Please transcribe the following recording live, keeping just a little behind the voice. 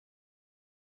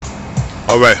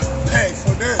All right. Pay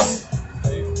for this.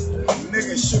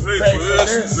 Niggas should pay for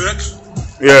this.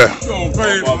 Yeah. You don't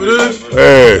pay for this.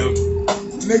 Hey.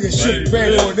 Niggas should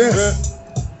pay for this.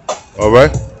 All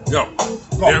right. Yo,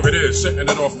 there it is, setting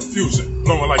it off the fusion.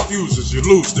 Blowing like fuses, you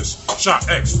lose this. Shot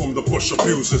X from the Bush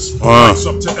abusers. Lights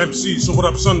up to MC, so what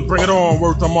up, son? Bring it on.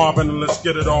 Word to Marvin and let's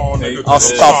get it on. Nigga,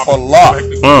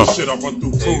 Astaghfirullah. Shit, I run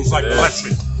through crews like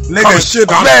electric. Niggas should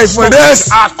pay for this.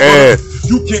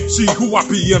 You can't see who I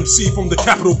be, MC from the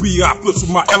capital B. I flips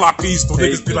with my LIPs, so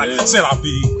niggas be like, said I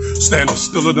be standing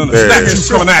stiller than a statue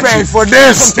coming at you. Pay for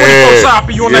this.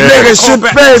 Niggas should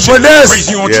pay for this.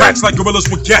 Crazy on tracks like gorillas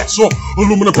with cats or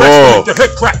aluminum bricks make your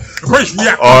head crack. The brains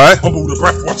react. Alright. Humble the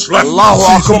breath, what's left. Allahu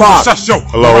Akbar.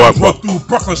 Allahu Akbar. Run through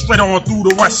Brooklyn, straight on through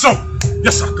the West. So,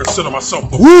 yes, I consider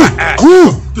myself a fat ass.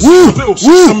 This is a little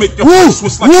shit to make your face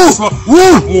twist like a slur.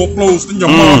 More blows than your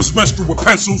mom's menstrual with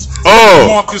pencils.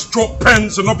 Marcus chalk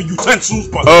pens and other utensils.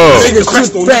 But niggas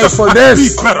should pay for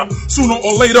this. Better. Sooner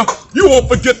or later, you won't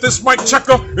forget this mic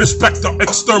checker, inspector,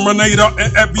 exterminator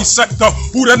in every sector.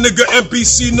 Who that nigga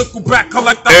NBC Nickelback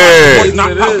collector?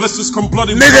 Not blisters come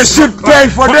bloody. Niggas should pay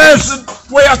for this.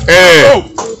 Fire. Fire.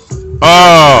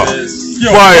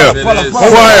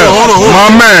 My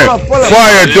man.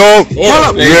 Fire, dog.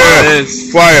 Yeah.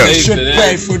 Fire. They should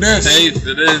pay for this.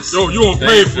 Yo, you don't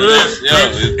pay for this.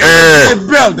 In the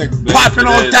building, popping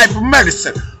all type of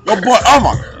medicine. Yo, boy, I'm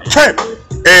a trip.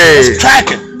 It's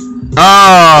cracking.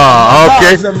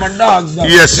 Okay. My dogs,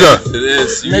 yes, sir.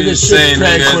 Niggas should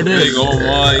pay for this. You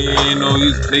ain't know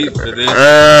you paid for this.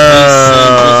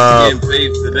 You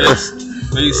paid for this.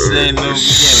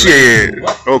 Shit.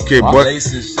 Okay, boy.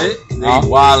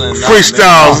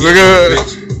 Freestyles, nigga.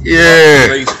 Yeah.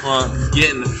 Face front,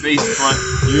 get in the face front.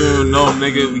 You don't know,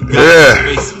 nigga. We got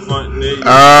the face front, nigga.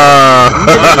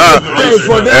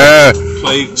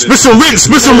 Spit some written.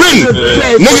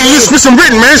 Nigga, you spit some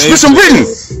written, man. Spit some written.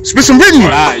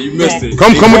 Alright, you missed it.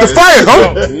 Come with the fire,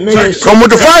 come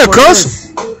with the fire,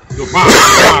 cuz. The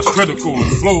vibe's critical,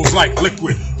 flows like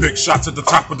liquid. Big shots at the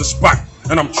top of the spot.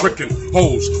 And I'm tricking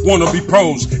hoes, wanna be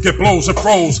pros, get blows and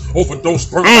pros, overdose,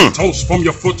 burn like toast from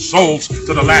your foot soles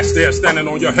to the last there standing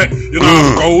on your head. You know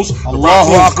how it goes.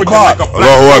 Allahu Akbar.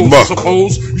 Allahu Akbar.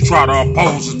 Suppose you try to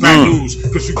oppose, it's bad news,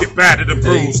 cause you get battered and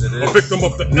bruised. A victim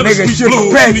of the Niggas illest should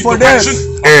blues. pay for this.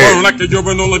 Burn like a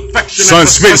urinal infection. Son,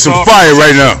 spit some fire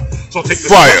right now. So take the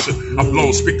fire. I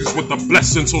blow speakers with the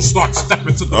blessing, so start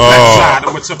stepping to the left side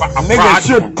and whichever I niggas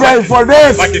should pay for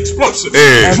this. Like explosive.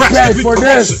 And pay for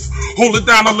this. Hold it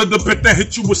down a little bit, then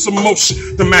hit you with some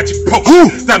motion. The magic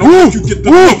potion, that'll make you get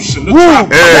the motion. The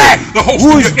host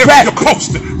of your area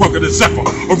posted. Rugged as ever,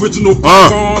 original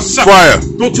fire.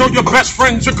 Don't tell your best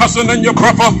friend, your cousin, and your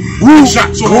brother.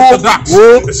 Shots are orthodox.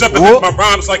 It's evident my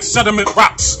rhymes like sediment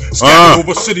rocks, scattered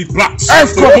over city blocks.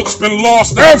 The book's been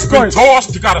lost, the book's been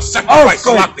tossed. You gotta sacrifice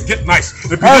a lot to get nice.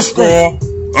 If you just raw.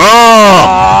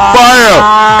 Fire.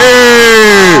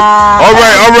 Hey. All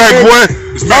right, boy.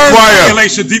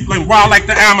 Strangulation deep and wild like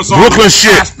the Amazon. Brooklyn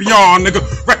shit. Pass beyond, nigga.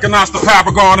 Recognize the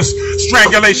paragon. It's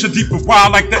strangulation deep and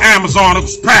wild like the Amazon. It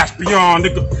was passed beyond,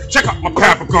 nigga. Check out my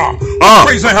paragon.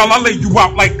 Crazy hell, I lay you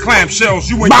out like clamshells.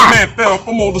 You and your man fell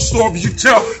from all the stories you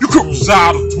tell. You could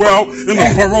reside or dwell in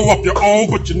a burrow of your own,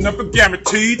 but you never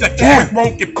guaranteed that your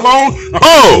won't get blown.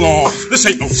 Now, this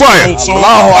ain't no fire. Song.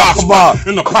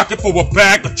 In the pocket for a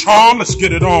bag of charm. Let's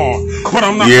get it on. But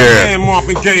I'm not the man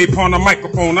Marvin Gaye on the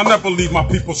microphone. I never leave my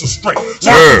people so straight. Oh,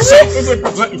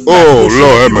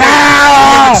 Lord.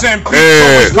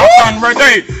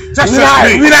 We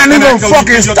not even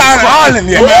fucking started Harlem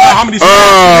yet.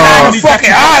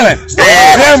 Fucking Harlem.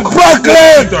 In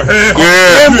Brooklyn.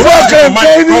 In Brooklyn,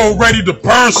 baby. Ready to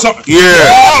burn something.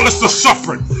 Yeah. It's the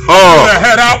suffering. The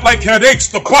head out like headaches,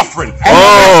 the buffering.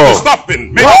 The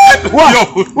stuffing. Hey,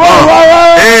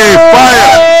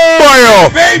 fire.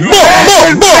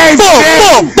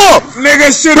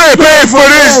 Niggas should pay for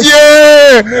this.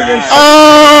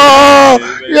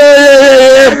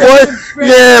 Yeah, boy.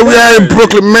 Yeah, we out in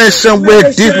Brooklyn, man, somewhere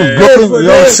deep in Brooklyn, you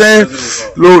know what I'm saying?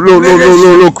 Little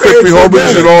crippy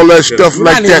homies and all that stuff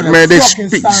like that, man. They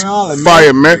speak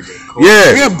fire, man.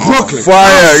 Yeah, Brooklyn.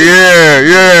 Fire,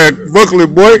 yeah,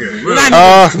 Brooklyn, boy.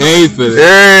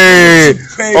 Hey,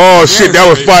 oh shit, that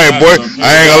was fire, boy.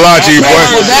 I ain't gonna lie to you, boy.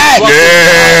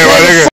 Yeah, my nigga.